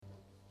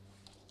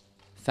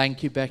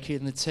Thank you, Becky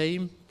and the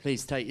team.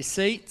 Please take your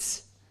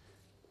seats.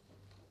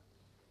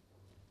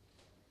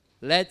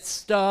 Let's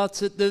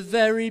start at the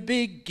very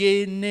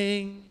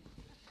beginning.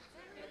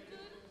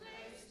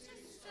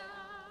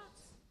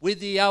 With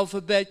the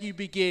alphabet you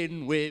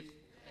begin with.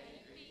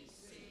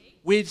 ABC.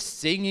 With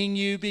singing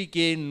you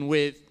begin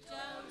with. Do,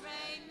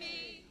 re,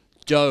 mi.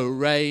 Do,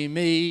 re,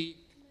 mi.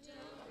 Do,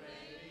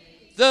 re,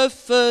 mi. The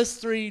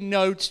first three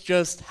notes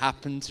just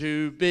happen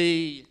to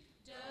be.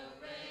 Do,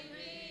 re,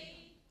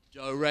 mi.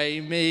 Do,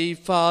 re, mi,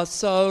 fa,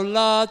 sol,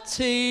 la,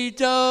 ti,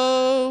 do.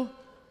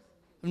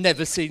 I've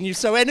never seen you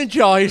so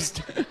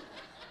energized.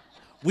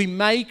 We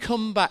may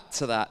come back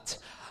to that.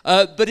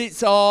 But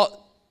it's our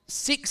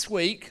 6th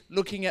week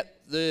looking at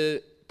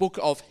the book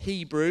of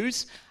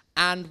Hebrews,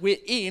 and we're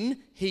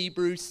in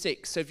Hebrews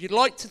 6. So if you'd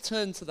like to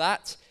turn to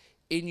that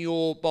in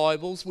your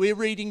Bibles, we're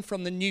reading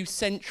from the New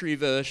Century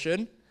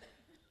Version.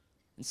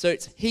 And so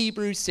it's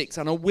Hebrews 6,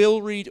 and I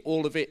will read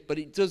all of it, but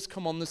it does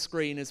come on the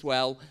screen as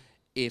well,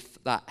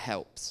 if that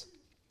helps.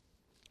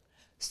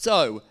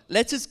 So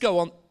let us go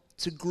on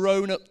to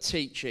grown-up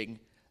teaching.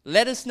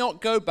 Let us not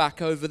go back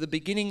over the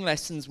beginning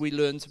lessons we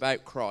learned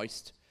about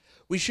Christ.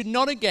 We should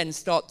not again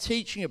start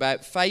teaching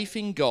about faith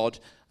in God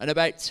and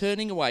about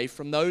turning away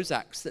from those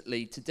acts that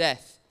lead to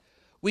death.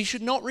 We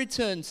should not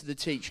return to the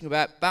teaching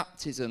about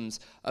baptisms,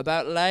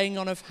 about laying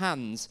on of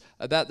hands,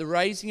 about the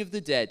raising of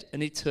the dead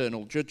and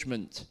eternal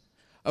judgment.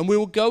 And we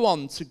will go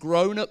on to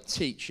grown-up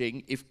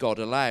teaching if God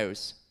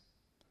allows.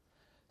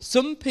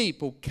 Some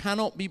people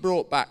cannot be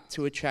brought back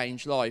to a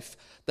changed life.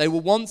 They were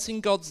once in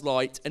God's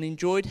light and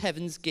enjoyed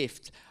heaven's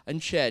gift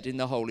and shared in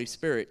the Holy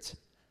Spirit.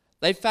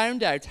 They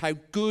found out how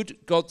good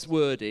God's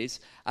word is,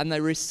 and they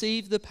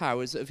received the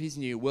powers of his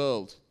new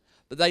world.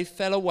 But they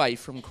fell away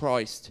from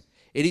Christ.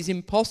 It is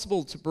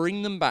impossible to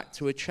bring them back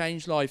to a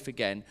changed life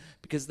again,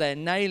 because they're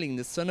nailing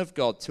the Son of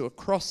God to a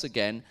cross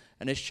again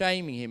and are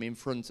shaming him in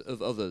front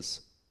of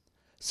others.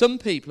 Some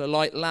people are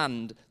like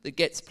land that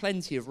gets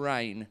plenty of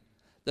rain.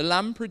 The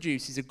land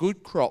produces a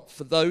good crop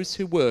for those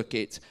who work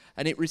it,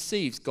 and it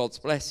receives God's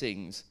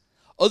blessings.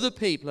 Other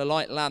people are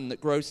like land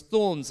that grows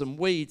thorns and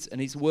weeds and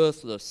is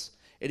worthless.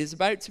 It is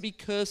about to be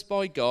cursed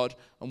by God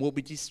and will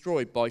be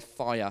destroyed by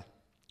fire.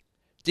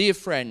 Dear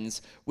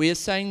friends, we are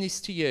saying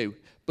this to you,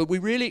 but we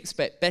really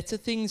expect better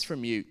things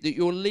from you that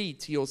will lead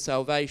to your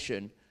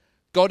salvation.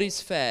 God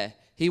is fair.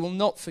 He will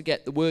not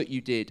forget the work you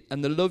did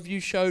and the love you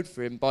showed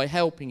for him by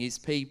helping his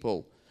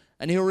people.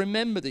 And he'll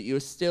remember that you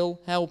are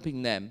still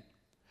helping them.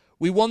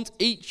 We want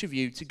each of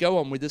you to go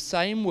on with the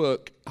same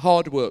work,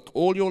 hard work,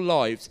 all your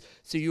lives,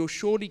 so you'll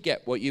surely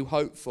get what you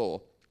hope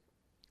for.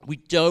 We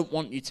don't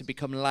want you to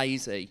become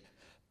lazy.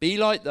 Be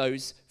like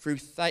those through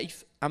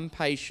faith and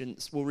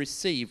patience will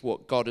receive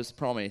what God has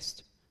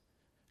promised.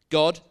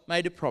 God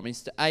made a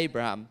promise to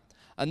Abraham,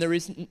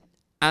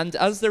 and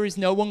as there is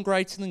no one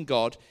greater than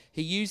God,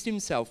 he used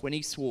himself when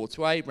he swore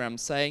to Abraham,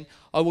 saying,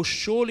 I will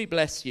surely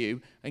bless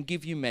you and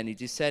give you many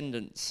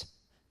descendants.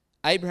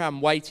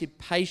 Abraham waited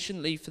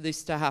patiently for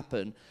this to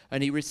happen,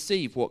 and he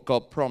received what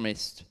God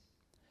promised.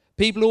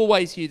 People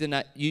always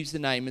use the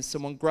name of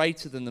someone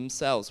greater than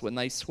themselves when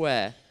they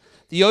swear.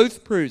 The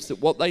oath proves that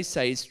what they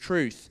say is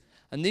truth,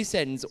 and this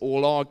ends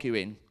all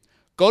arguing.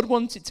 God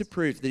wanted to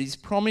prove that his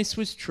promise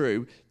was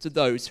true to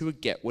those who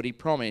would get what he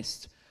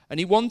promised,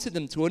 and he wanted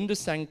them to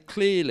understand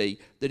clearly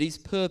that his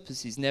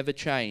purposes never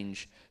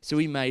change, so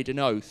he made an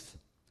oath.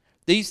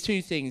 These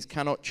two things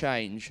cannot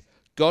change.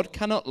 God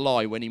cannot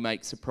lie when he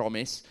makes a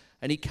promise,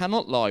 and he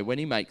cannot lie when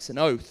he makes an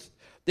oath.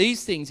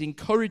 These things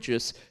encourage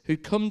us who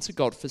come to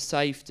God for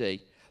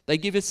safety. They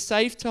give us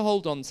safe to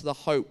hold on to the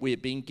hope we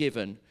have been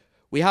given.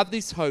 We have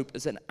this hope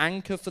as an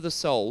anchor for the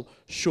soul,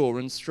 sure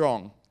and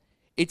strong.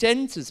 It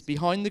enters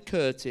behind the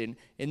curtain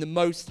in the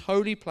most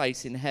holy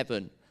place in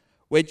heaven,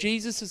 where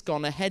Jesus has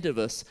gone ahead of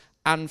us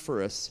and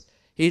for us.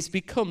 He has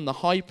become the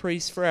high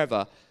priest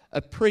forever,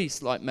 a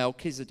priest like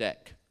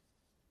Melchizedek.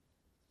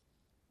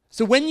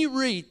 So when you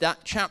read that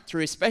chapter,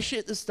 especially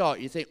at the start,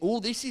 you think,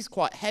 oh, this is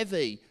quite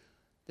heavy.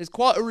 There's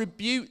quite a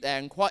rebuke there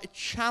and quite a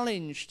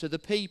challenge to the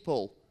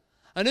people.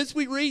 And as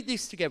we read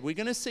this together, we're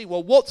going to see,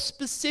 well, what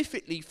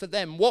specifically for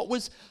them, what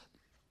was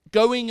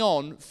going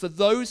on for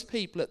those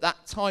people at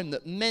that time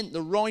that meant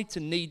the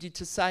writer needed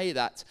to say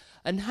that,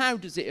 and how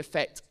does it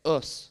affect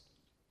us?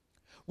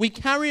 We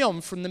carry on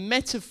from the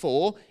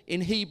metaphor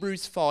in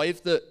Hebrews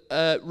 5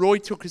 that Roy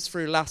took us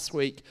through last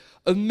week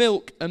of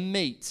milk and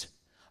meat.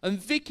 And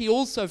Vicky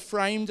also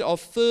framed our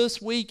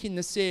first week in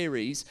the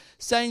series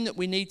saying that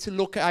we need to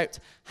look at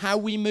how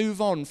we move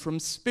on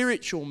from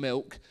spiritual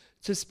milk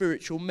to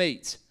spiritual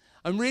meat.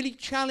 And really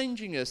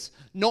challenging us,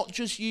 not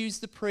just use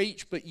the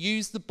preach, but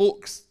use the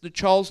books, the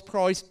Charles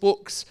Price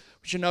books,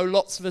 which I know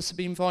lots of us have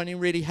been finding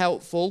really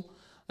helpful,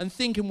 and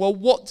thinking, well,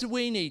 what do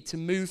we need to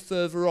move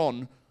further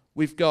on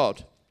with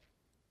God?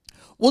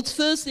 What's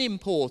firstly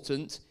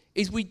important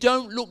is we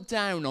don't look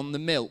down on the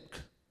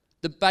milk,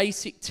 the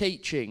basic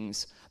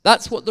teachings.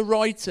 That's what the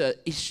writer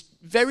is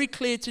very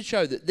clear to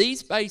show, that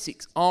these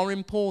basics are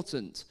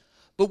important,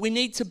 but we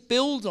need to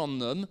build on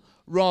them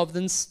rather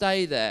than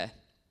stay there.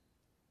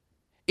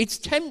 It's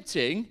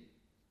tempting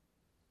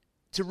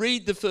to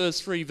read the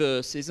first 3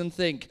 verses and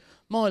think,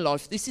 my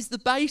life, this is the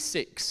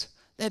basics.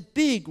 They're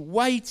big,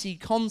 weighty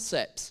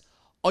concepts.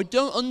 I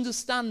don't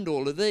understand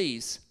all of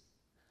these.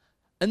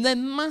 And they're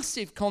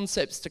massive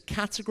concepts to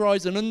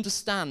categorize and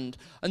understand,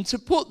 and to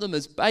put them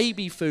as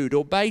baby food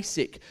or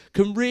basic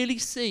can really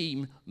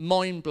seem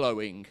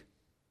mind-blowing.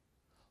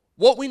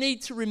 What we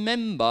need to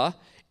remember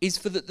is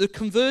for the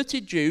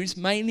converted Jews,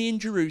 mainly in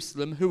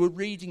Jerusalem, who were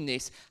reading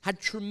this, had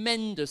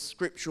tremendous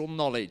scriptural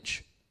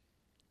knowledge.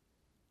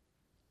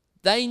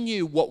 They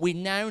knew what we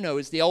now know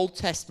as the Old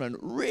Testament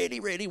really,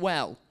 really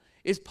well.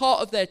 It's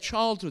part of their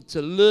childhood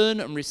to learn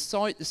and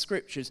recite the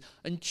scriptures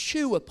and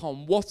chew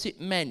upon what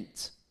it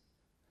meant.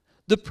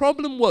 The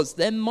problem was,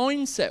 their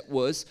mindset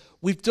was,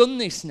 we've done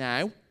this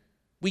now,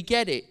 we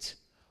get it,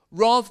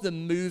 rather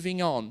than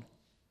moving on.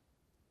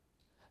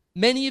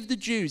 Many of the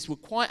Jews were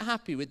quite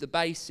happy with the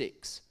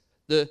basics.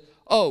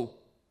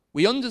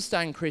 We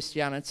understand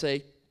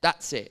Christianity,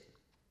 that's it.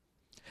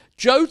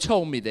 Joe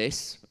told me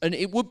this, and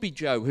it would be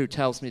Joe who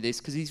tells me this,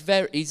 because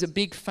he's a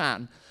big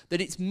fan,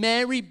 that it's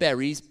Mary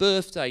Berry's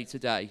birthday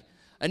today.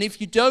 And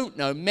if you don't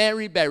know,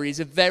 Mary Berry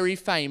is a very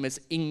famous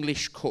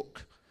English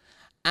cook.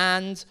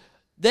 And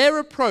their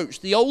approach,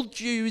 the old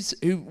Jews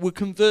who were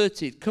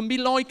converted, can be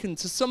likened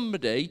to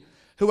somebody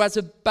who has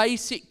a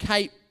basic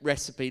cake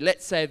recipe,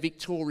 let's say a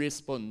Victoria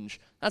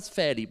sponge. That's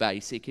fairly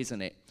basic,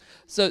 isn't it?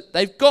 So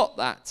they've got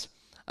that.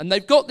 And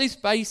they've got this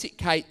basic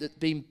cake that's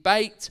been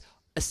baked,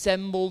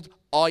 assembled,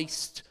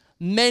 iced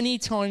many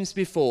times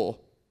before.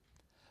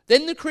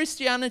 Then the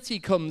Christianity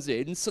comes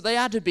in, so they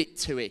add a bit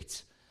to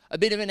it. A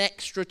bit of an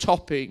extra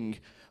topping.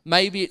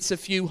 Maybe it's a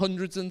few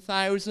hundreds and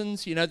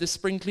thousands, the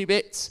sprinkly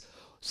bits.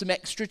 Some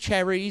extra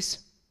cherries,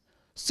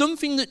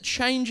 something that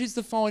changes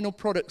the final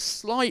product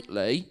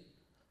slightly,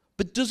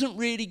 but doesn't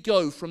really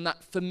go from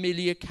that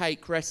familiar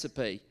cake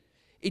recipe.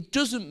 It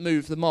doesn't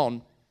move them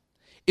on.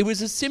 It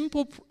was a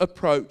simple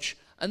approach,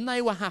 and they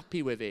were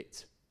happy with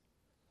it.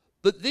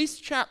 But this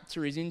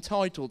chapter is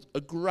entitled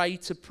A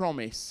Greater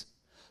Promise,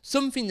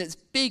 something that's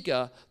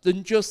bigger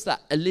than just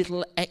that, a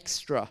little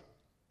extra.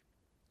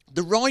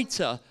 The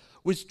writer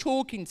was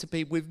talking to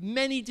people with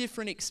many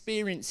different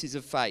experiences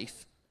of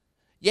faith.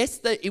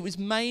 Yes, it was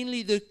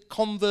mainly the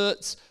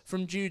converts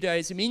from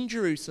Judaism in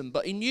Jerusalem,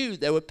 but he knew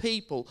there were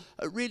people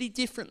at really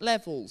different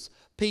levels.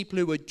 People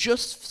who were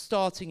just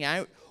starting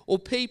out, or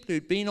people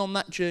who'd been on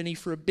that journey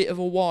for a bit of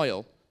a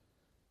while.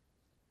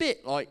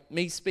 Bit like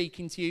me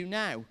speaking to you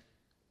now.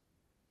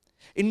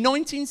 In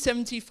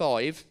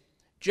 1975,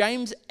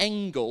 James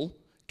Engel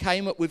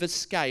came up with a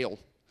scale.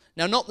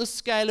 Now, not the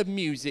scale of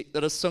music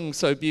that I sung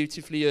so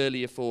beautifully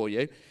earlier for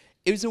you.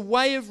 It was a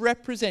way of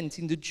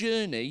representing the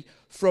journey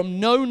from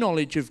no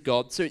knowledge of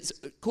God. So it's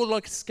called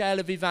like a scale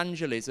of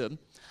evangelism.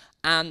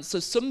 And so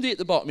somebody at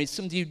the bottom is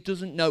somebody who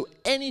doesn't know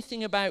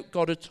anything about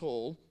God at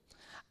all.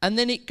 And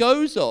then it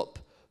goes up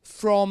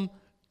from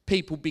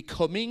people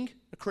becoming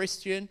a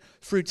Christian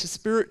through to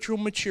spiritual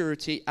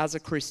maturity as a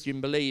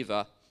Christian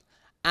believer.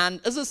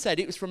 And as I said,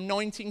 it was from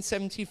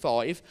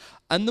 1975,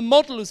 and the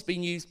model has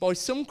been used by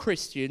some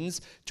Christians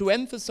to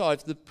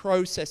emphasize the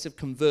process of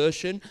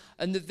conversion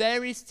and the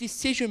various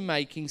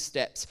decision-making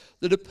steps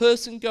that a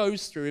person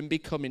goes through in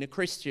becoming a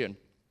Christian.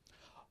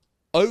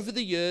 Over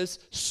the years,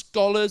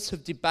 scholars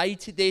have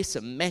debated this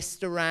and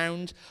messed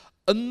around,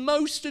 and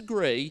most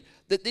agree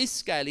that this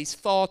scale is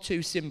far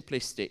too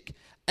simplistic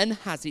and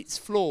has its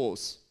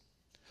flaws.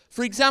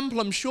 For example,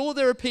 I'm sure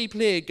there are people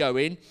here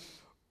going,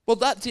 well,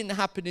 that didn't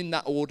happen in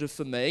that order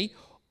for me,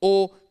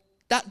 or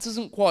that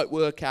doesn't quite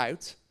work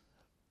out.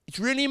 It's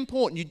really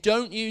important you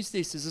don't use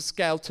this as a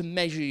scale to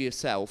measure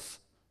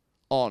yourself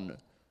on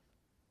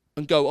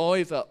and go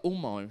either,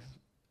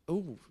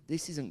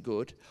 this isn't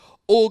good,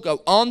 or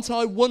go, aren't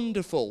I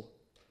wonderful?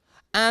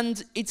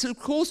 And it's of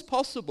course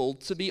possible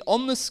to be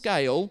on the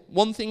scale,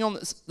 one thing on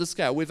the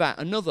scale without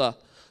another.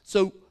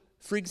 So,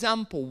 for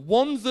example,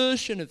 one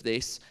version of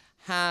this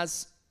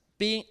has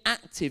being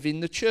active in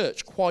the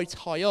church quite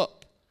high up.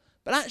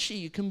 But actually,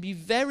 you can be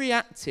very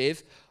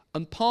active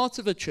and part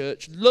of a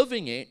church,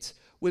 loving it,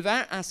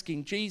 without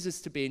asking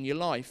Jesus to be in your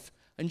life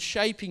and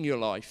shaping your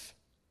life.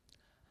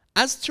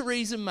 As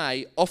Theresa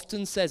May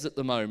often says at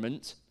the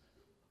moment,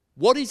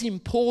 what is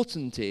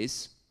important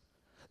is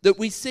that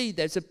we see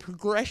there's a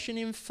progression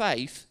in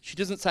faith. She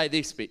doesn't say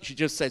this bit, she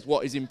just says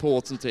what is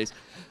important is.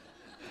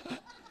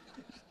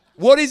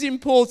 What is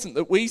important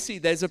that we see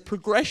there's a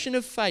progression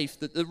of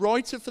faith that the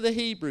writer for the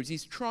Hebrews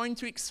is trying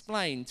to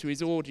explain to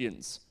his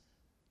audience.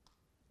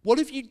 What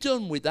have you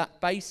done with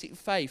that basic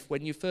faith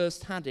when you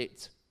first had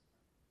it?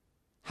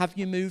 Have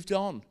you moved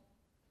on?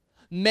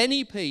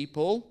 Many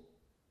people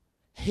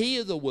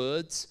hear the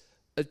words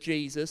of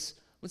Jesus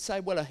would say,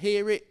 well, I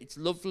hear it, it's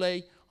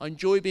lovely, I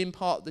enjoy being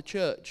part of the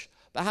church,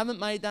 but haven't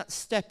made that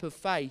step of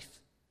faith.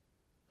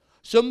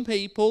 Some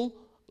people,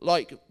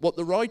 like what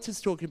the writer's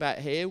talking about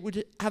here,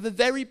 would have a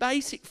very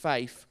basic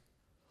faith.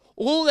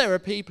 Or there are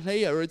people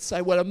here who would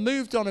say, well, I've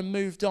moved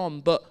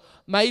on, but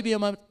maybe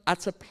I'm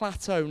at a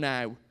plateau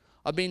now.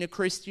 I've been a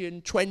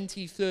Christian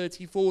 20,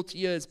 30, 40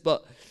 years,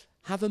 but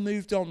have I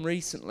moved on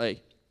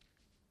recently?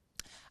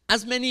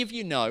 As many of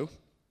you know,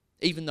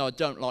 even though I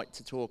don't like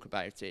to talk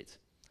about it,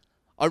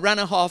 I ran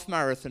a half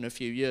marathon a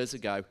few years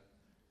ago.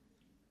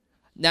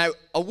 Now,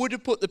 I would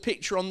have put the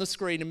picture on the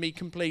screen of me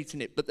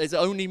completing it, but there's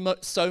only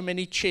so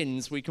many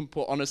chins we can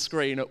put on a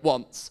screen at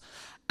once.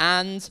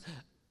 And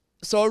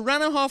so I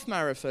ran a half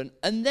marathon,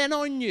 and then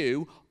I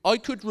knew I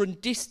could run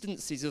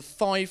distances of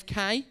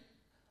 5k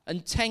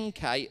and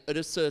 10k at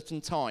a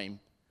certain time.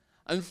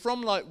 And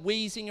from like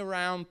wheezing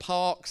around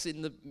parks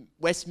in the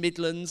West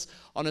Midlands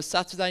on a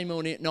Saturday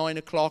morning at 9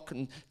 o'clock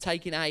and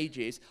taking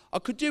ages, I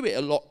could do it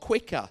a lot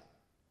quicker.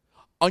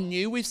 I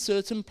knew with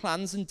certain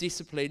plans and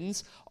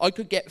disciplines, I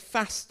could get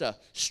faster,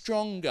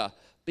 stronger,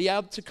 be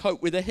able to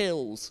cope with the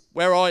hills.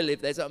 Where I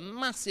live, there's a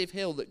massive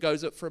hill that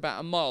goes up for about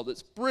a mile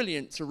that's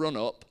brilliant to run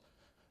up,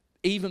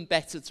 even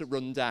better to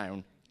run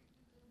down.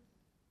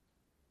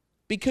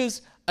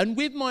 And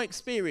with my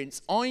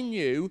experience, I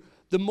knew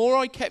the more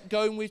I kept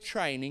going with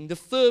training, the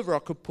further I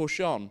could push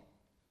on.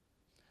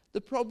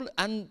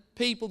 And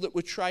people that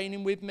were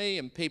training with me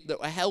and people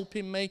that were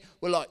helping me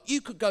were like, you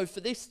could go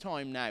for this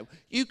time now.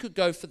 You could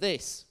go for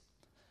this.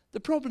 The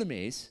problem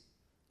is,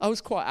 I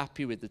was quite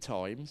happy with the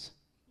times.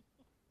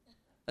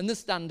 And the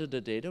standard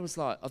I did, I was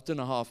like, I've done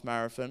a half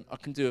marathon. I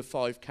can do a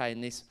 5k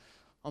in this.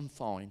 I'm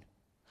fine.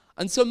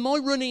 And so my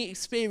running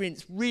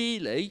experience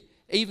really,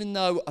 even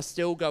though I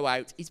still go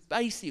out, is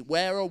basically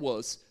where I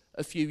was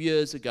a few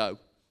years ago.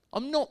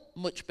 I'm not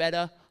much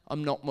better.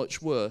 I'm not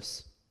much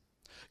worse.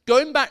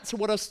 Going back to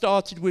what I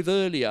started with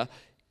earlier,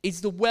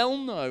 is the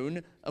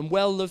well-known and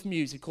well-loved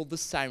musical, The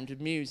Sound of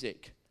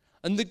Music.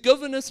 And the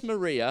Governess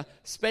Maria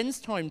spends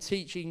time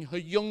teaching her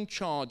young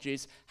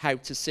charges how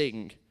to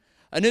sing.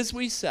 And as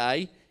we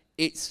say,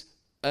 it's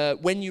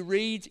when you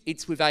read,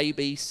 it's with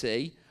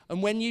ABC,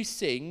 and when you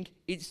sing,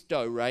 it's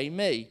do, re,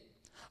 mi.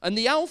 And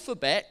the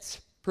alphabet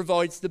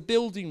provides the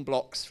building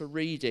blocks for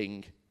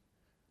reading.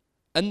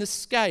 And the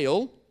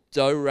scale,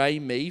 do, re,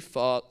 mi,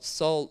 fa,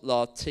 sol,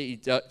 la, ti,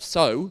 do,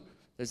 so,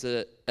 there's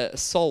a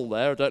sol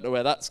there, I don't know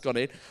where that's gone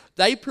in.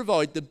 They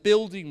provide the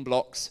building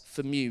blocks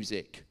for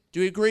music.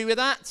 Do you agree with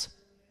that?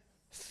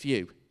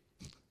 Phew.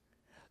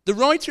 The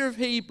writer of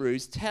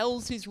Hebrews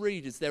tells his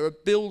readers there are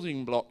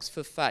building blocks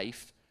for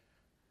faith.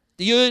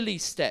 The early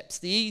steps,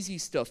 the easy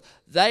stuff,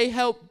 they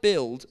help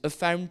build a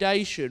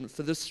foundation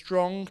for the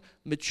strong,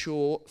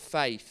 mature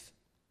faith.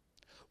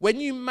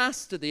 When you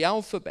master the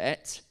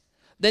alphabet,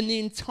 then the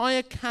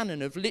entire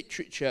canon of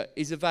literature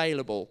is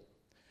available.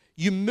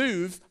 You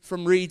move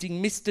from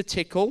reading Mr.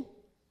 Tickle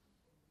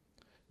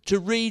to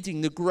reading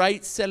the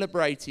great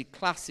celebrated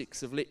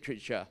classics of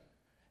literature,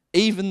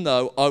 even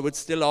though I would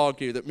still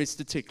argue that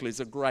Mr. Tickle is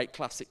a great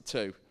classic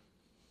too.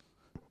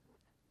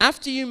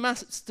 After you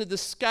master the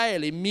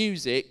scale in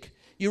music,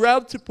 you're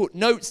able to put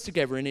notes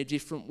together in a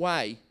different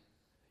way.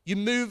 You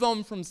move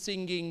on from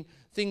singing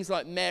things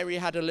like Mary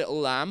Had a Little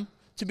Lamb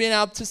to being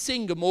able to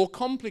sing a more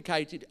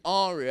complicated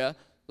aria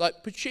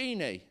like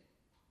Puccini.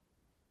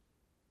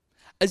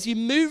 As you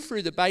move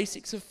through the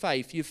basics of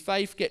faith, your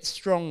faith gets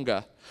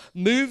stronger,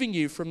 moving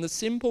you from the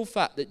simple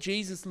fact that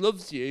Jesus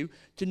loves you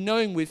to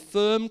knowing with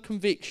firm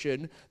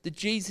conviction that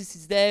Jesus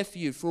is there for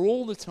you for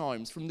all the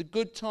times, from the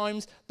good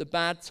times, the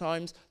bad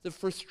times, the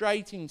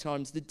frustrating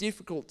times, the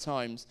difficult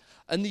times,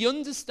 and the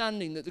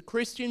understanding that the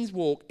Christian's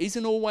walk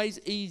isn't always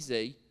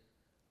easy,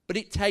 but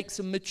it takes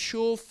a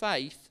mature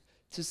faith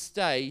to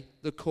stay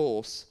the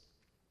course.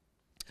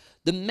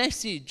 The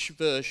Message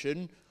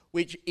version,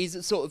 which is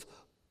a sort of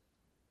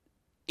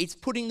it's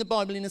putting the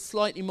Bible in a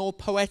slightly more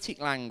poetic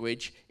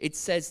language. It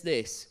says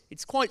this.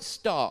 It's quite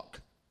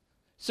stark.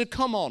 So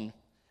come on,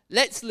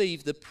 let's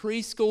leave the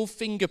preschool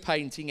finger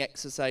painting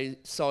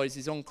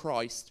exercises on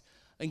Christ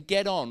and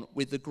get on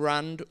with the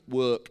grand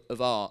work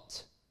of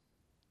art.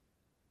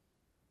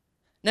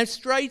 Now,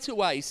 straight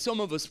away, some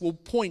of us will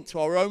point to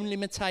our own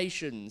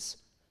limitations.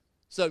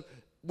 So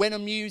when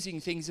I'm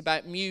using things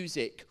about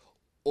music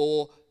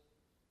or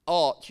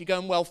art, you're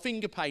going, well,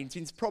 finger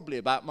painting's probably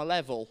about my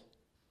level.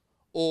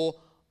 Or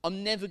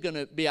I'm never going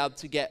to be able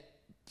to get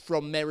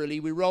from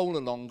Merrily We Roll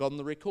Along on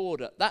the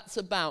recorder. That's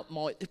about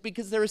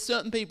because there are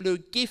certain people who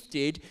are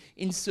gifted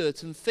in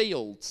certain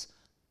fields.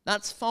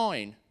 That's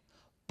fine.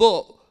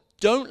 But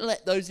don't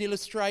let those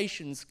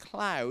illustrations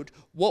cloud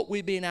what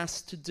we're being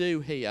asked to do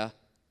here.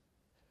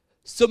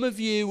 Some of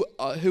you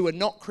who are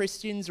not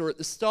Christians or at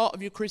the start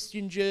of your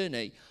Christian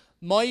journey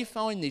might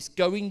find this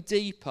going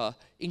deeper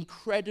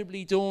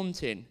incredibly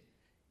daunting,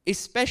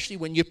 especially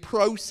when you're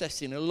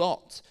processing a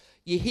lot.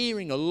 You're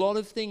hearing a lot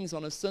of things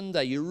on a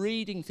Sunday. You're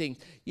reading things.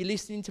 You're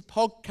listening to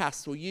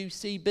podcasts or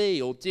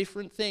UCB or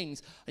different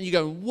things. And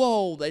you're going,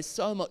 whoa, there's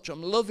so much.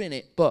 I'm loving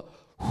it. But,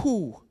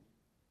 whew.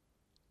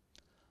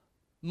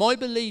 My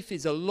belief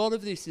is a lot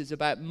of this is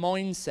about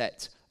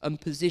mindset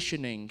and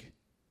positioning.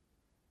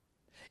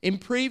 In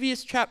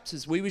previous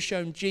chapters, we were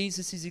shown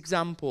Jesus'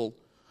 example.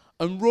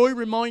 And Roy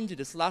reminded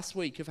us last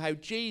week of how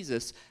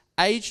Jesus,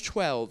 age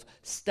 12,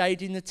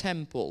 stayed in the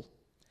temple.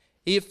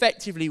 He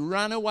effectively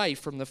ran away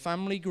from the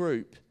family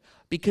group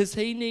because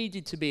he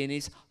needed to be in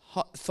his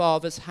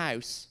father's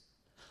house.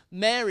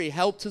 Mary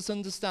helped us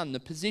understand the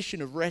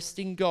position of rest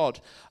in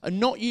God and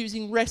not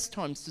using rest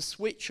times to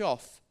switch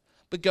off,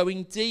 but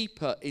going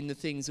deeper in the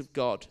things of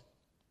God.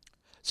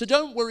 So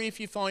don't worry if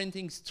you find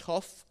things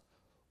tough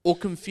or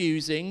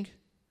confusing.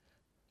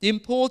 The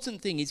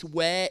important thing is,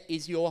 where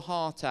is your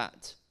heart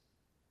at?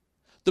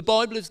 The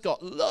Bible has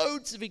got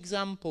loads of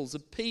examples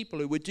of people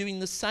who were doing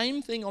the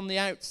same thing on the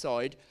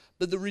outside,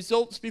 but the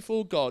results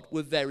before God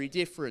were very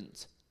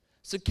different.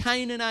 So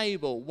Cain and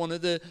Abel, one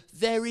of the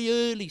very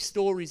early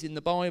stories in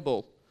the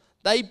Bible,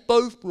 they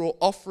both brought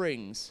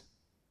offerings.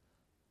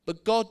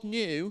 But God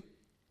knew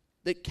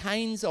that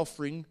Cain's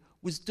offering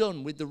was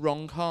done with the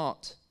wrong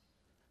heart.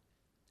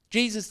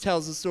 Jesus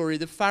tells the story of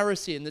the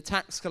Pharisee and the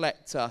tax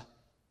collector.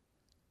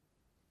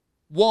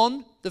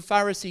 One, the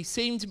Pharisee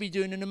seemed to be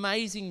doing an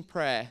amazing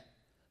prayer,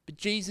 but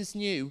Jesus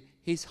knew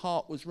his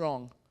heart was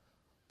wrong.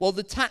 While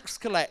the tax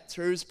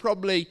collector is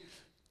probably,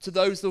 to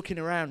those looking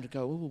around, to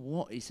go, oh,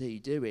 what is he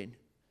doing?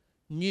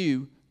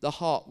 Knew the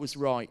heart was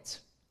right.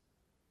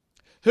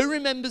 Who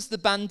remembers the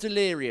band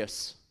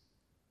Delirious?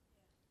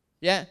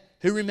 Yeah?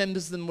 Who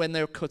remembers them when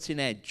they were cutting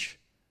edge?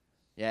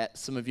 Yeah,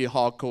 some of you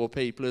hardcore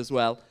people as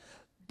well.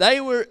 They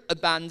were a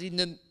band in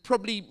the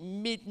probably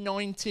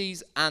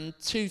mid-90s and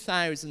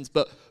 2000s,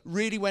 but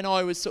really when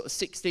I was sort of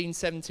 16,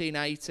 17,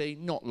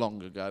 18, not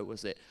long ago,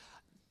 was it?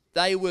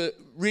 They were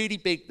really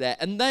big there.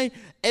 And they,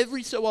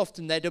 every so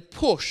often, they'd a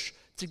push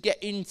to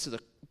get into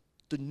the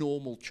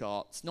normal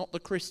charts, not the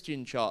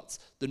Christian charts,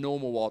 the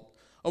normal one.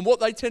 And what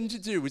they tend to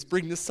do is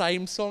bring the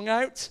same song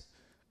out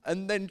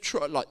and then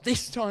try, like,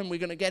 this time we're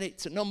going to get it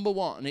to number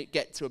 1, and it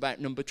get to about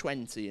number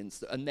 20.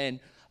 And then,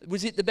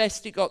 was it the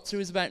best it got to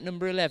was about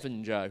number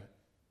 11, Joe?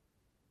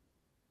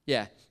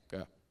 Yeah,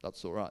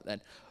 that's all right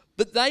then.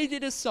 But they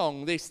did a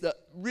song, this, that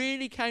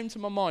really came to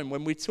my mind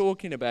when we're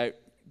talking about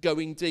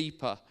going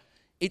deeper.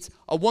 It's,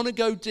 I want to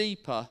go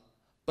deeper,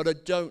 but I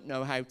don't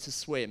know how to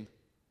swim.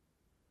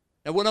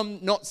 Now, what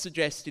I'm not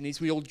suggesting is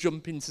we all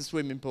jump into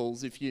swimming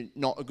pools if you're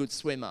not a good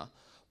swimmer.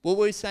 What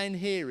we're saying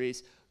here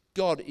is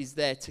God is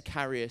there to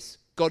carry us.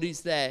 God is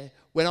there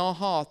when our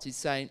heart is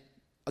saying,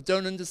 I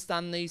don't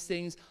understand these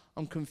things,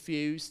 I'm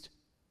confused.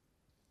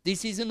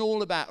 This isn't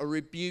all about a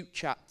rebuke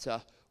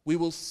chapter. We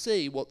will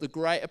see what the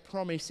greater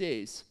promise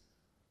is,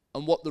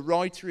 and what the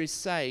writer is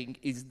saying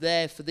is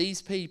there for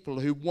these people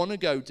who want to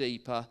go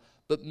deeper,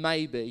 but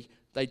maybe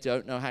they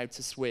don't know how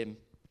to swim.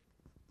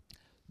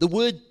 The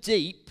word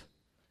deep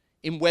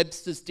in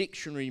Webster's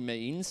dictionary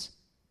means,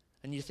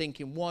 and you're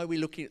thinking, why are we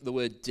looking at the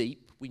word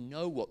deep? We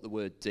know what the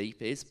word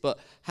deep is, but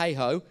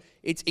hey-ho,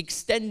 it's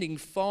extending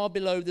far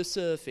below the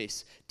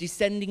surface,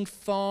 descending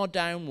far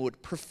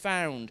downward,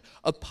 profound,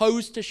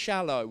 opposed to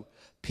shallow,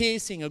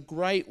 piercing a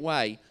great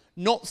way,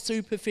 not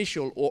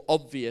superficial or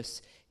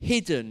obvious,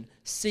 hidden,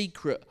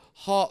 secret,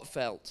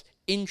 heartfelt,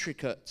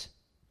 intricate.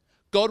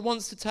 God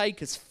wants to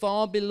take us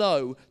far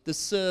below the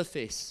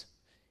surface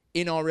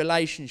in our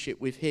relationship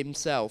with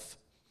himself.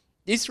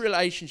 This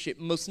relationship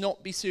must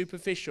not be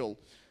superficial,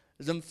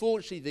 as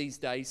unfortunately these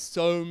days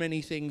so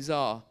many things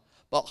are,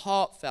 but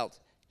heartfelt,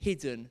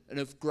 hidden, and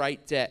of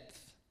great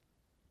depth.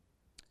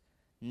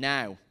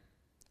 Now,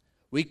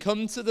 we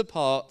come to the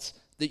part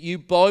that you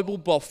Bible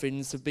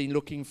boffins have been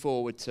looking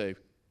forward to.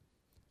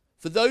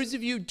 For those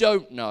of you who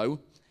don't know,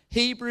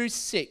 Hebrews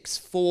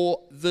 6,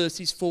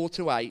 verses 4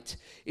 to 8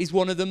 is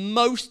one of the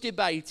most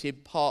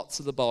debated parts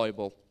of the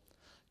Bible.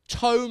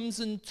 Tomes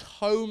and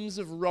tomes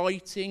of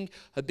writing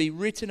have been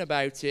written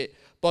about it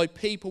by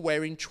people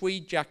wearing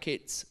tweed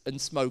jackets and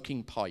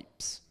smoking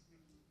pipes,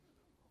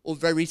 or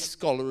very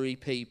scholarly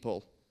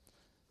people.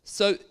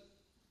 So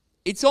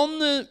it's on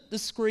the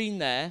screen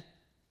there.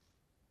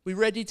 We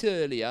read it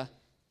earlier.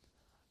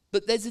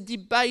 But there's a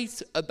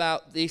debate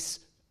about this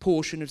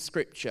portion of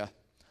Scripture.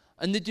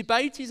 And the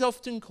debate is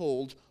often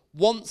called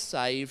once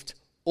saved,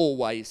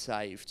 always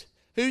saved.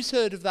 Who's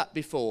heard of that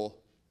before?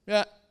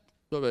 Yeah,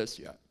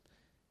 yeah.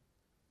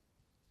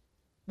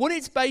 What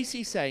it's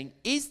basically saying,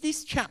 is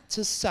this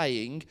chapter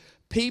saying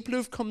people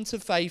who've come to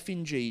faith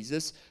in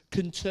Jesus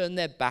can turn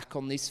their back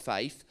on this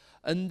faith,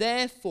 and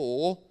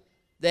therefore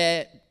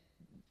their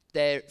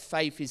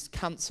faith is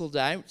cancelled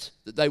out,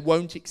 that they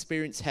won't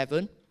experience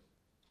heaven?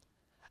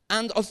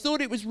 And I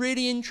thought it was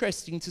really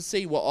interesting to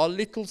see what our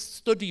little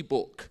study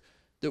book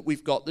that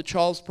we've got, the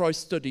Charles Price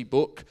study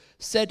book,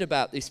 said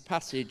about this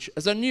passage,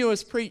 as I knew I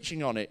was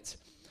preaching on it.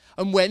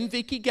 And when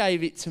Vicky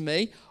gave it to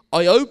me,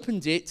 I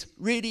opened it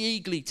really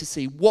eagerly to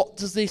see, what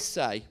does this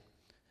say?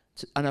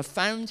 And I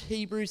found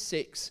Hebrews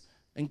 6,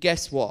 and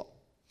guess what?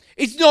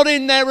 It's not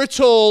in there at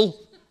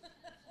all.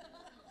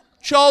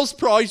 Charles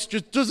Price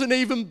just doesn't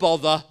even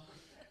bother.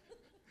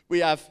 We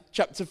have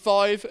chapter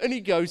 5, and he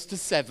goes to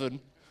 7.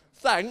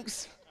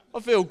 Thanks. I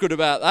feel good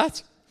about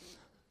that.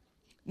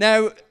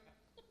 Now,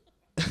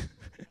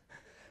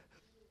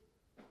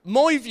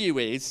 my view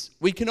is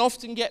we can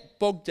often get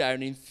bogged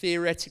down in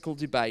theoretical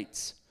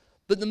debates.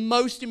 But the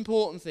most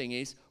important thing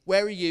is,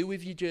 where are you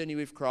with your journey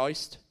with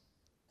Christ?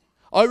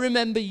 I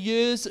remember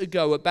years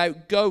ago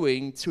about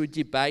going to a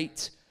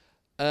debate.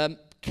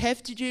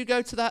 Kev, did you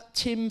go to that?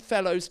 Tim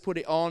Fellows put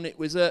it on. It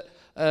was at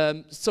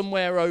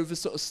somewhere over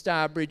sort of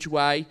Stourbridge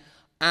Way,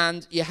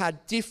 and you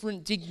had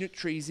different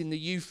dignitaries in the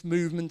youth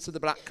movement of the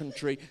Black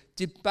Country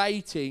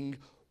debating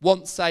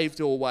once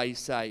saved, always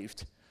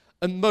saved.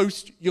 And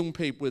most young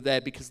people were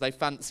there because they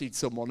fancied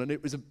someone, and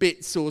it was a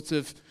bit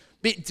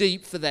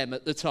deep for them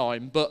at the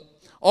time. But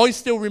I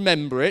still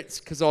remember it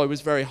because I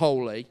was very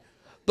holy.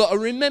 But I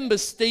remember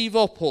Steve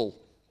Uppal.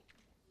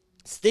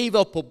 Steve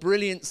Uppal,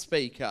 brilliant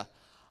speaker.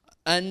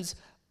 And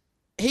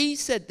he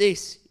said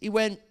this. He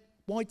went,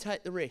 why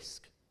take the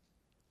risk?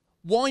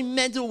 Why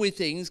meddle with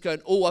things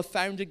going, oh, I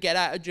found a get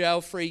out of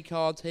jail free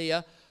card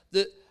here?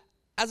 That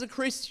as a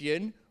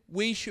Christian,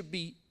 we should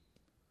be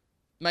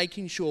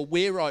making sure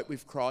we're right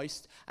with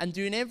Christ and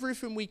doing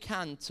everything we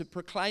can to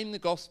proclaim the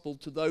gospel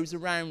to those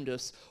around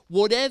us,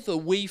 whatever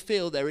we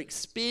feel their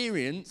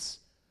experience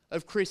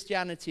of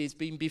Christianity has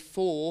been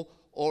before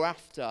or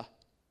after.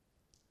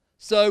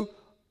 So,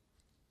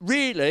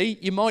 really,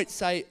 you might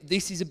say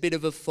this is a bit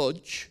of a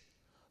fudge,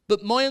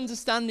 but my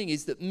understanding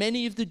is that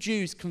many of the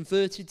Jews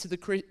converted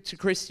to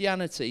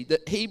Christianity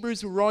that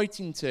Hebrews were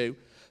writing to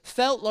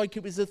felt like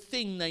it was a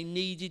thing they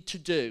needed to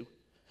do.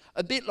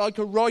 A bit like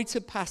a rite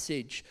of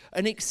passage,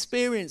 an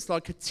experience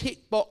like a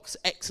tick box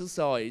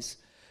exercise.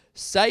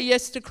 Say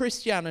yes to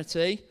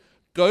Christianity,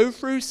 go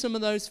through some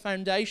of those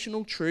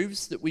foundational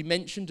truths that we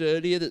mentioned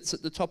earlier that's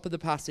at the top of the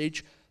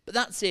passage, but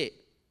that's it.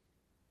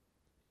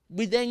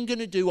 We're then going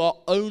to do our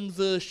own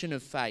version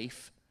of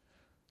faith.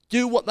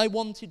 Do what they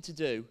wanted to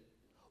do.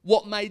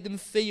 What made them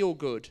feel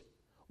good.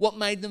 What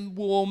made them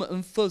warm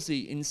and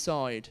fuzzy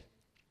inside.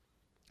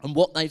 And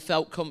what they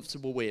felt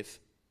comfortable with.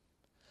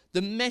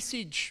 The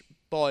Message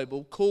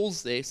Bible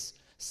calls this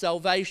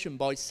salvation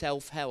by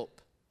self-help.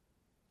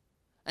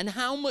 And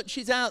how much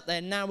is out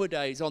there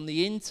nowadays on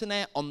the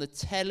internet, on the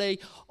telly,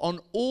 on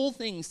all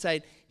things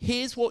saying,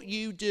 here's what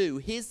you do,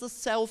 here's the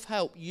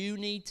self-help you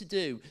need to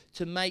do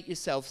to make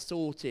yourself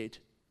sorted.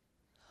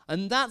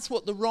 And that's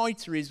what the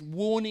writer is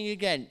warning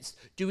against,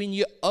 doing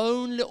your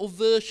own little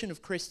version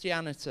of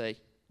Christianity.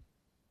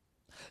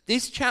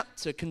 This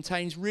chapter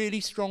contains really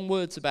strong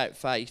words about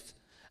faith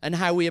and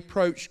how we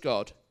approach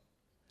God.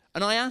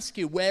 And I ask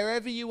you,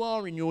 wherever you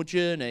are in your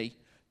journey,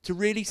 to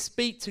really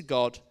speak to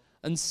God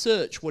and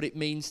search what it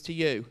means to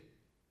you.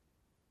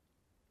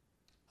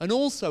 And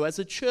also, as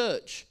a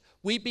church,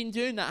 we've been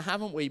doing that,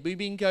 haven't we? We've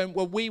been going,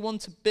 well, we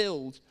want to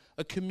build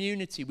a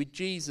community with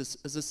Jesus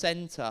as a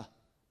centre.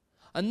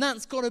 And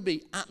that's got to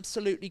be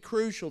absolutely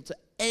crucial to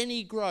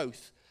any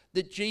growth,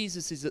 that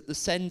Jesus is at the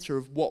centre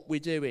of what we're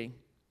doing.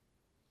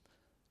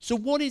 So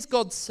what is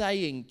God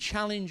saying,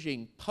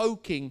 challenging,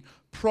 poking,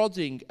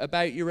 prodding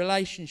about your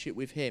relationship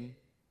with him?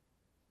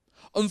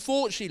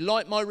 Unfortunately,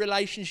 like my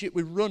relationship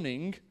with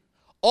running,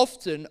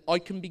 often I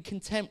can be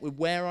content with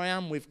where I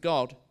am with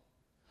God.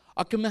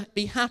 I can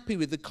be happy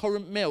with the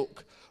current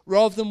milk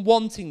rather than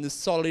wanting the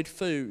solid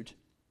food.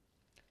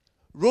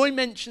 Roy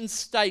mentioned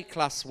steak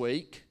last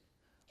week,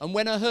 and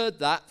when I heard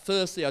that,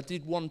 firstly, I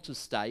did want a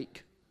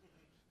steak.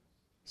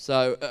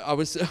 So I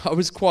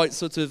was quite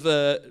sort of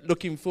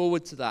looking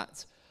forward to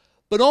that.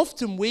 But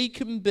often we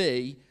can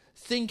be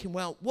thinking,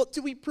 well, what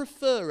do we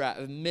prefer out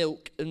of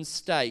milk and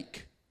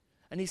steak?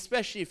 And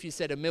especially if you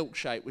said a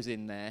milkshake was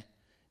in there.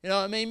 You know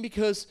what I mean?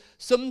 Because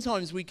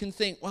sometimes we can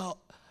think, well,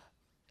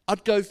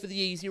 I'd go for the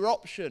easier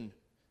option.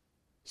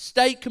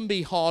 Steak can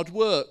be hard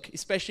work,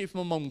 especially if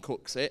my mum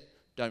cooks it.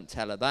 Don't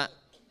tell her that.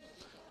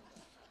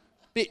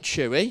 Bit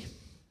chewy.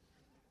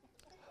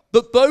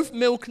 But both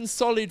milk and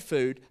solid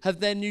food have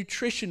their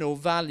nutritional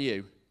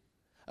value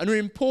and are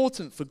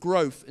important for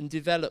growth and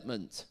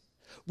development.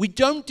 We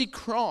don't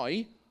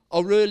decry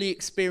our early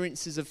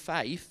experiences of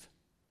faith,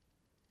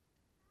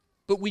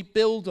 but we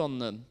build on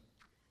them.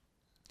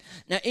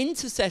 Now,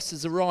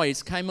 Intercessors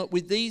Arise came up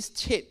with these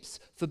tips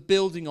for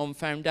building on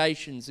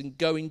foundations and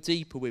going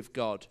deeper with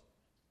God.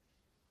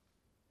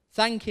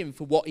 Thank him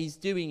for what he's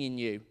doing in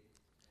you.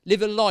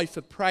 Live a life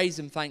of praise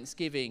and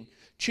thanksgiving.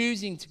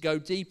 Choosing to go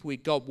deeper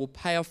with God will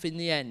pay off in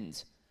the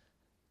end.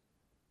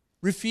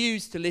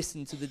 Refuse to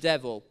listen to the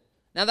devil.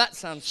 Now, that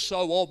sounds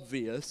so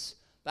obvious,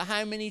 but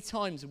how many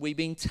times have we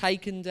been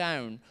taken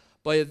down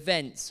by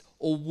events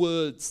or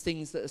words,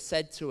 things that are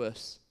said to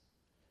us?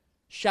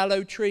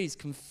 Shallow trees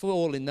can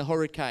fall in the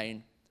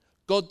hurricane.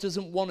 God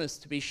doesn't want us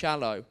to be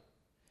shallow.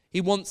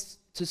 He wants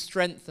to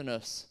strengthen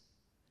us.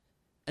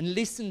 And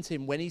listen to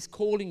him when he's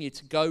calling you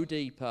to go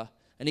deeper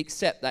and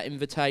accept that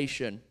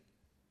invitation.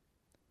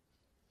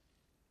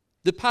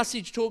 The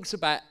passage talks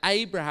about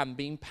Abraham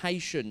being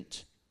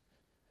patient.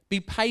 Be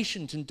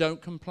patient and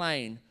don't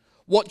complain.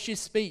 Watch your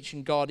speech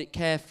and guard it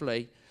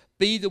carefully.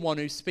 Be the one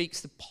who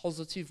speaks the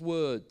positive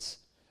words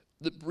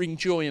that bring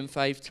joy and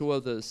faith to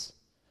others.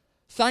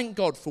 Thank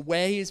God for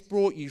where he has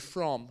brought you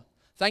from.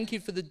 Thank you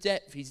for the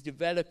depth he's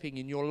developing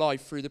in your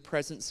life through the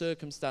present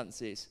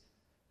circumstances.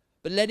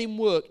 But let him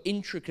work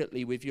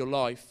intricately with your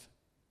life.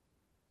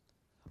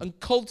 And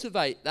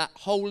cultivate that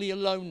holy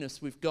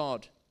aloneness with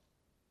God.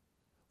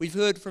 We've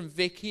heard from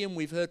Vicky and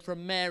we've heard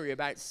from Mary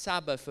about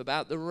Sabbath,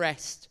 about the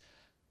rest.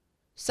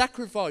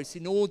 Sacrifice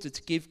in order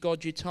to give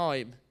God your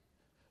time.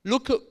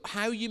 Look at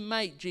how you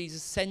make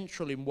Jesus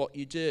central in what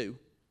you do.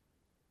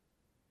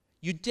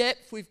 Your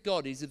depth with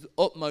God is of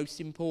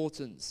utmost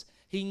importance.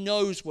 He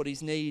knows what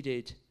is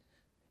needed.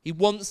 He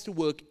wants to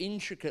work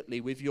intricately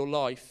with your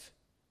life.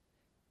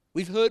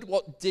 We've heard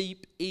what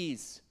deep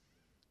is.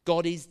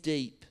 God is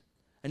deep.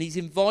 And he's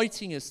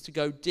inviting us to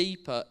go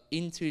deeper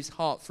into his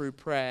heart through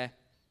prayer.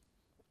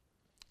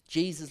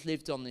 Jesus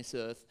lived on this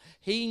earth.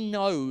 He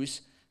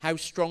knows how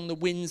strong the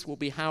winds will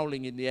be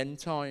howling in the end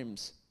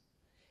times.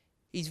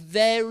 He's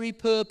very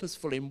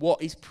purposeful in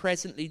what is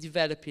presently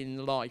developing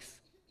in life.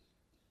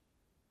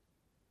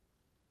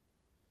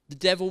 The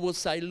devil will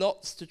say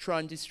lots to try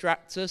and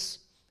distract us.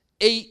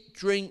 Eat,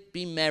 drink,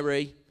 be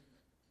merry.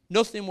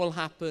 Nothing will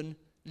happen.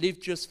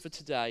 Live just for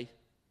today.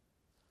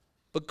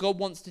 But God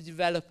wants to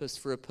develop us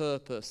for a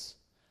purpose.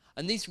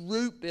 And this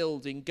root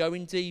building,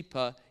 going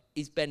deeper,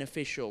 is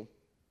beneficial.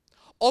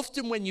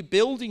 Often when you're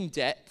building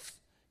depth,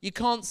 you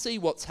can't see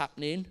what's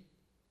happening.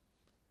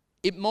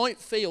 It might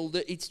feel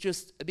that it's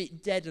just a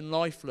bit dead and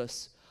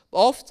lifeless. But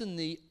often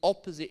the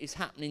opposite is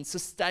happening.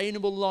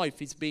 Sustainable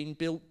life is being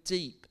built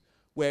deep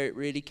where it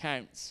really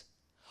counts.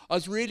 I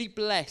was really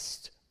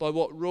blessed by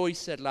what Roy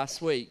said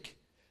last week.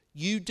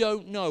 You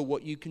don't know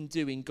what you can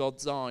do in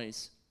God's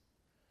eyes.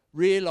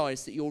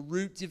 Realize that your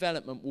root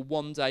development will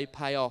one day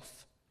pay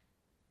off.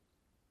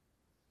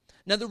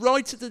 Now the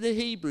writer to the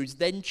Hebrews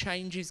then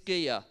changes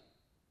gear.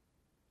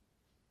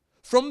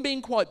 From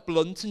being quite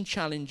blunt and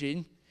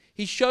challenging,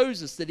 he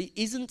shows us that it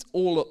isn't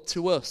all up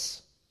to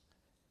us.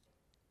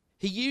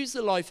 He used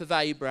the life of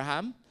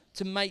Abraham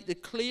to make the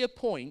clear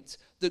point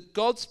that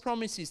God's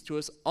promises to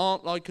us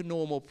aren't like a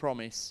normal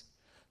promise.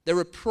 They're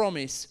a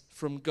promise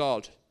from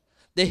God.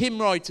 The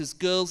hymn writer's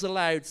Girls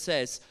Aloud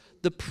says,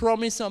 the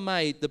promise I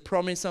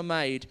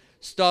made,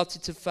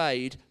 started to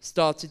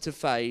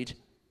fade.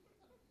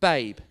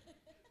 Babe.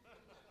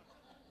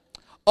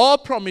 Our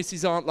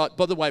promises aren't like,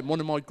 by the way, one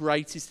of my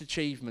greatest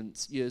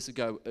achievements years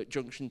ago at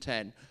Junction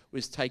 10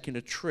 was taking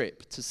a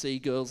trip to see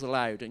Girls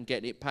Aloud and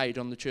getting it paid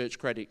on the church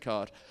credit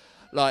card.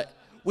 Like,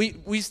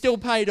 we still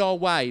paid our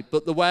way,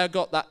 but the way I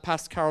got that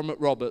past Carol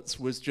McRoberts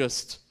was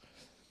just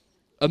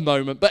a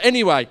moment. But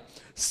anyway,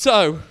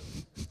 so,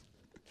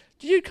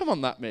 did you come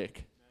on that,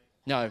 Mick?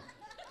 No.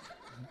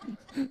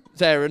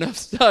 Fair enough.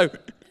 So,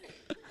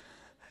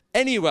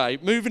 anyway,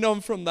 moving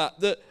on from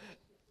that,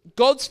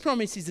 God's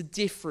promises are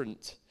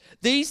different.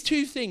 These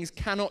two things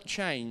cannot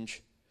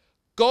change.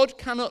 God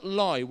cannot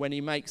lie when he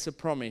makes a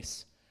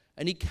promise,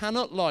 and he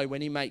cannot lie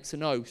when he makes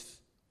an oath.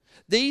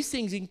 These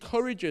things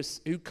encourage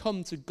us who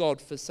come to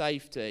God for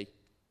safety.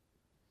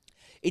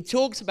 It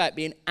talks about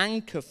being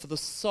anchor for the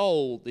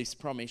soul, this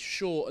promise,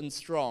 sure and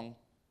strong.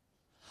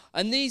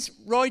 And these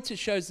writers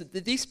shows that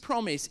this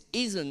promise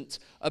isn't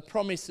a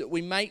promise that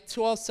we make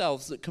to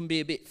ourselves that can be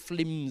a bit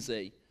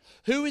flimsy.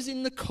 Who is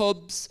in the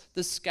Cubs,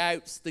 the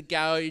Scouts, the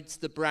Guides,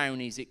 the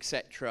Brownies,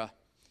 etc.?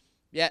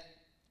 Yeah,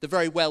 the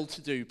very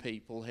well-to-do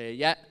people here,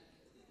 yeah?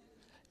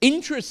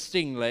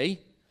 Interestingly,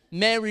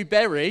 Mary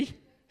Berry,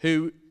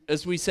 who,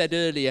 as we said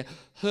earlier,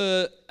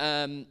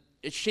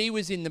 she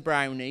was in the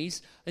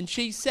Brownies, and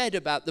she said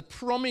about the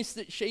promise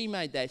that she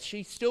made there,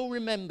 she still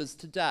remembers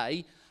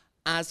today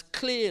as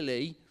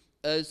clearly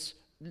as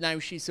now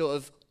she's sort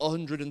of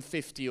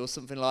 150 or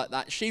something like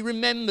that. She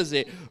remembers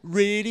it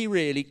really,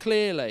 really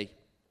clearly.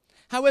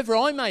 However,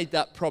 I made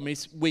that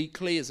promise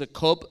weekly as a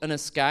Cub and a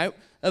Scout.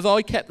 Have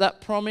I kept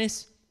that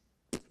promise?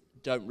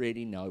 Don't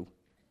really know.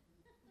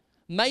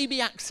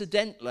 Maybe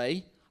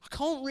accidentally.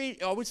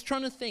 I was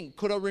trying to think,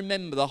 could I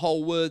remember the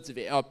whole words of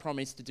it? I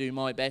promised to do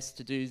my best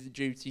to do the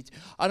duty.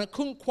 And I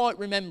couldn't quite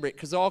remember it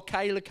because our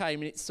Kayla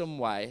came in it some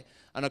way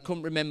and I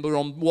couldn't remember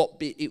on what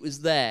bit it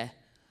was there.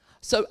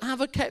 So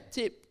have I kept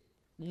it?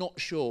 Not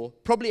sure.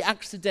 Probably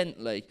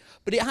accidentally.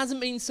 But it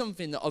hasn't been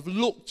something that I've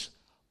looked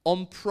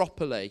on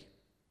properly.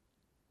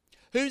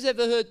 Who's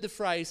ever heard the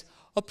phrase,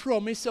 I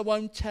promise I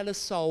won't tell a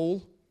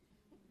soul?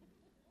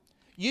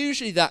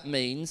 Usually that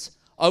means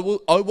I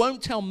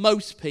won't tell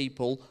most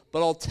people, but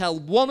I'll tell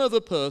one other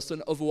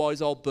person,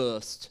 otherwise I'll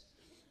burst.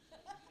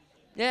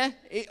 Yeah,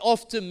 it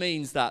often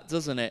means that,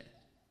 doesn't it?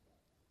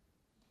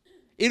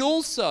 It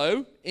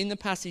also, in the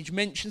passage,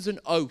 mentions an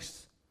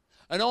oath.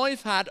 And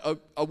I've had,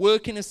 I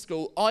work in a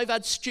school, I've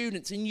had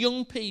students and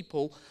young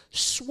people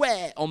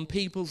swear on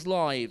people's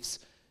lives,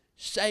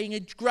 saying a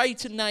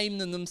greater name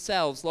than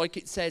themselves, like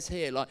it says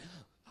here, like,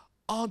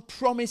 I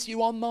promise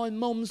you on my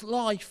mum's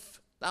life.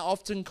 That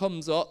often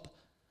comes up,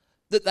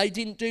 that they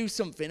didn't do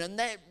something, and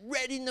they're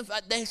ready in the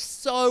fact, they're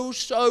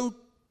so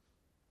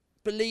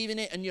believing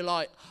it, and you're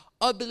like,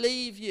 I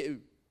believe you.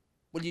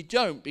 Well, you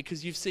don't,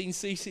 because you've seen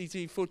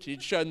CCTV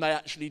footage showing they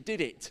actually did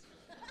it.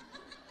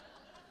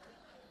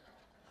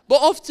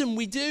 But often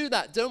we do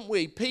that, don't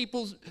we?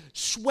 People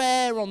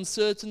swear on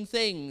certain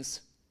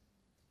things.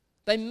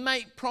 They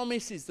make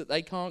promises that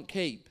they can't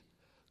keep.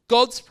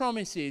 God's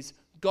promises,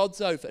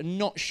 God's oath, are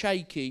not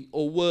shaky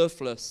or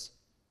worthless.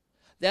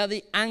 They are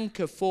the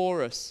anchor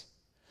for us.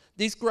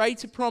 This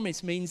greater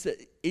promise means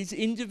that it's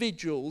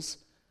individuals,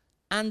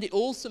 and it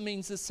also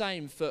means the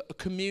same for a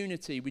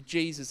community with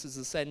Jesus as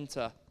the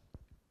centre.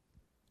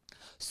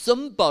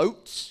 Some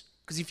boats,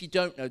 because if you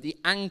don't know, the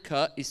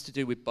anchor is to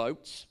do with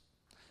boats.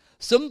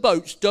 Some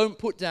boats don't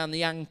put down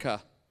the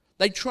anchor.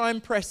 They try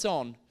and press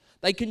on.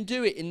 They can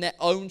do it in their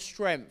own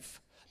strength.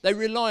 They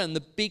rely on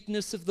the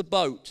bigness of the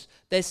boat,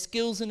 their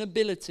skills and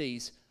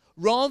abilities,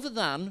 rather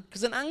than,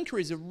 because an anchor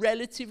is a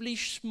relatively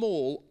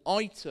small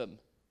item,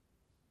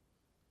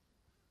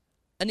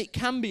 and it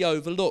can be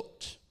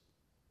overlooked.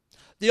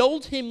 The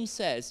old hymn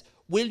says,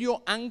 "Will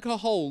your anchor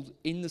hold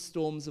in the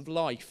storms of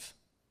life?"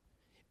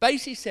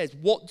 Basically says,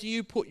 what do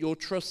you put your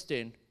trust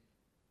in? It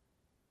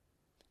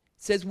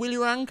says, will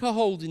your anchor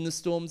hold in the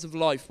storms of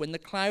life when the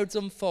clouds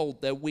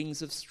unfold their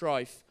wings of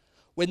strife?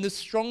 When the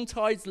strong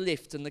tides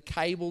lift and the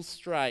cables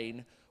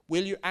strain,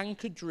 will your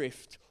anchor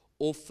drift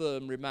or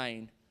firm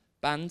remain?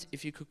 Band,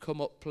 if you could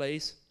come up,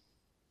 please.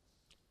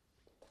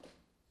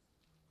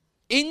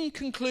 In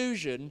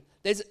conclusion,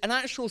 there's an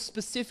actual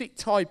specific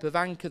type of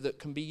anchor that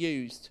can be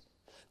used.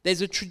 There's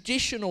a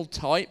traditional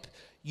type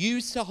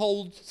used to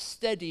hold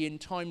steady in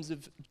times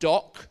of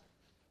dock,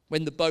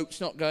 when the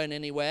boat's not going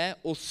anywhere,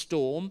 or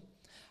storm.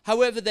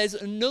 However, there's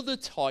another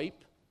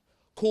type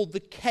called the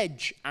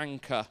kedge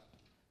anchor.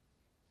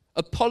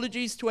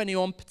 Apologies to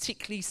anyone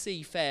particularly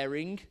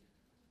seafaring.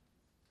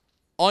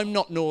 I'm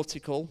not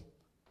nautical,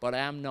 but I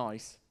am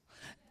nice.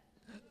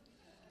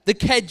 The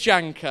kedge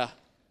anchor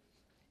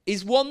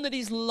is one that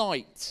is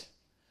light.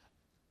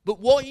 But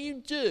what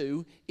you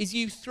do is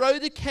you throw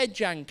the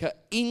kedge anchor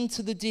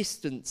into the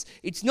distance.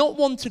 It's not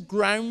one to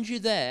ground you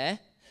there.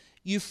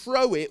 You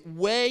throw it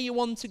where you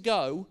want to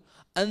go,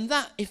 and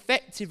that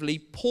effectively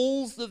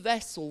pulls the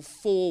vessel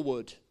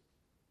forward.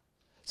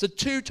 So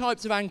two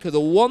types of anchor. The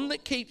one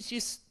that keeps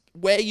you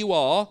where you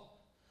are,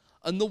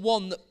 and the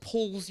one that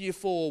pulls you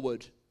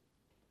forward.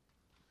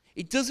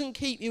 It doesn't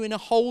keep you in a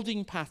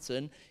holding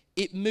pattern.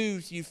 It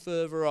moves you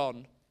further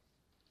on.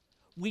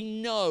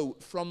 We know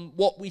from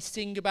what we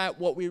sing about,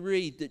 what we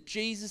read, that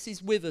Jesus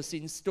is with us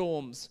in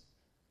storms.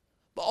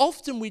 But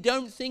often we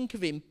don't think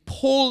of him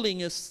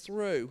pulling us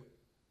through.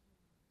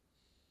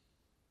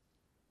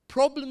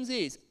 Problems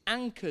is,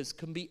 anchors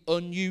can be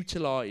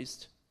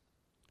unutilized.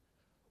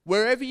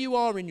 Wherever you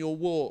are in your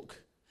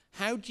walk,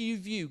 how do you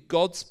view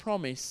God's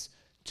promise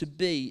to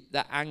be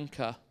that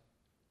anchor?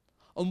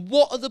 And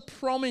what are the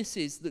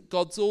promises that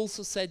God's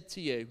also said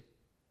to you?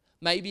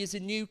 Maybe as a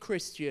new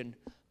Christian,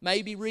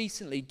 maybe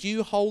recently, do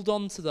you hold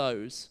on to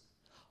those?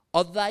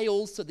 Are they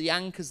also the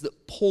anchors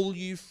that pull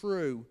you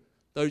through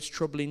those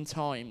troubling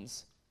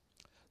times?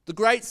 The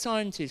great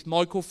scientist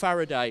Michael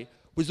Faraday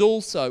was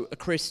also a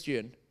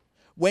Christian.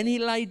 When he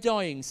lay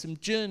dying, some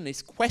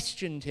journalists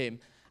questioned him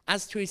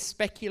as to his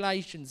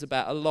speculations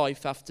about a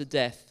life after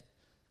death.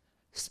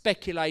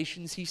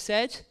 Speculations, he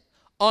said?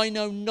 I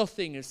know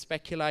nothing of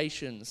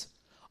speculations.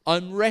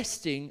 I'm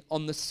resting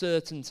on the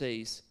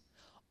certainties.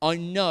 I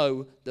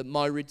know that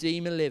my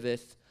Redeemer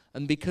liveth,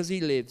 and because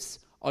he lives,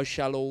 I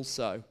shall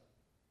also.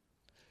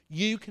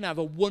 You can have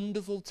a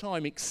wonderful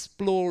time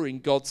exploring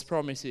God's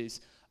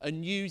promises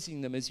and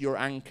using them as your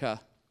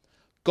anchor.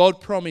 God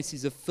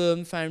promises a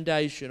firm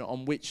foundation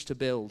on which to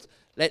build.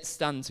 Let's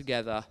stand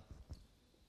together.